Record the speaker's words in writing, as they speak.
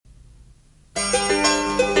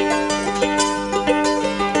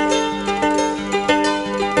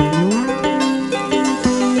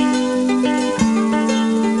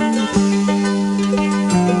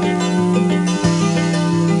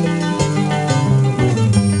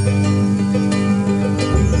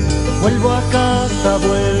Vuelvo a casa,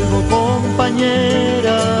 vuelvo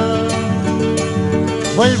compañera,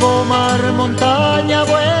 vuelvo mar, montaña,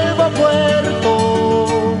 vuelvo puerto,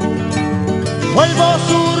 vuelvo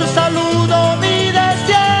sur, saludo mi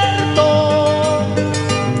desierto,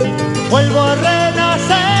 vuelvo a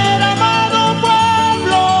renacer, amado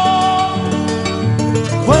pueblo,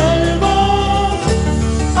 vuelvo,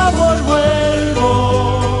 amor, vuelvo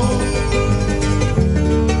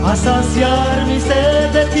a saciar mi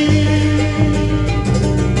sed de ti.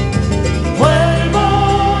 Vuelvo,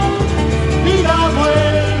 vida,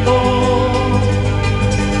 vuelvo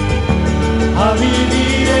a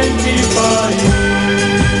vivir en mi país.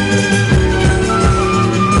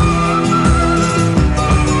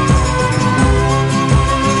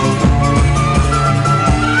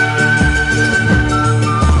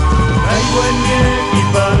 Traigo en mi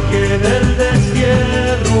equipaje del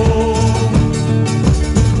destierro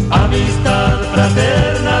amistad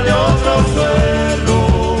fraterna de otro suelo.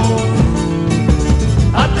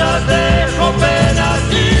 Atrás dejo penas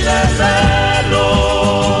y desvelos.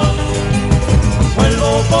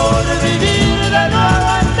 Vuelvo por vivir de nuevo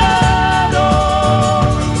entero.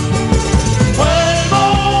 Vuelvo,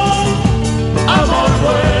 amor,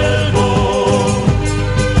 vuelvo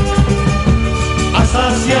a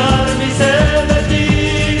saciar mi sed de ti.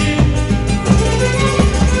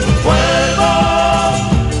 Vuelvo,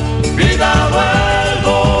 vida,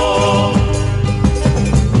 vuelvo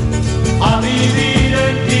a vivir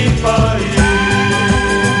en mi país.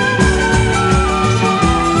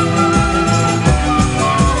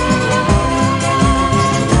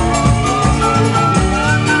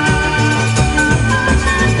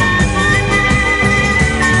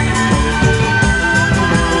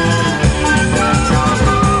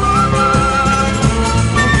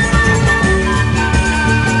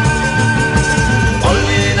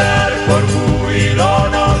 Olvidar por júbilo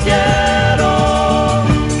no quiero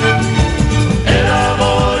el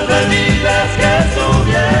amor de vidas que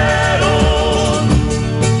estuvieron.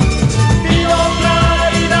 Vivo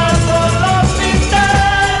traída por los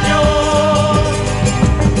misterios.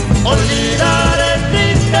 Olvidar el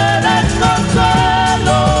triste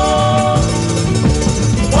desconsuelo.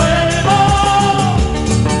 Vuelvo,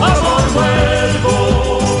 amor, vuelvo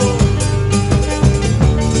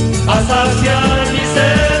a saciar mi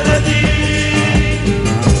sed de ti.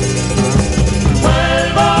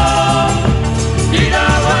 Vuelvo, vida,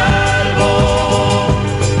 vuelvo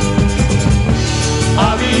a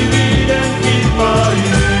vivir en mi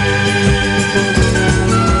país.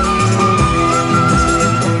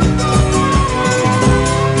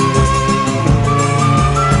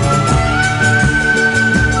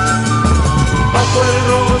 Bajo el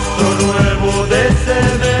rostro nuevo de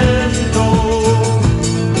cemento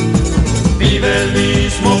vive el mío.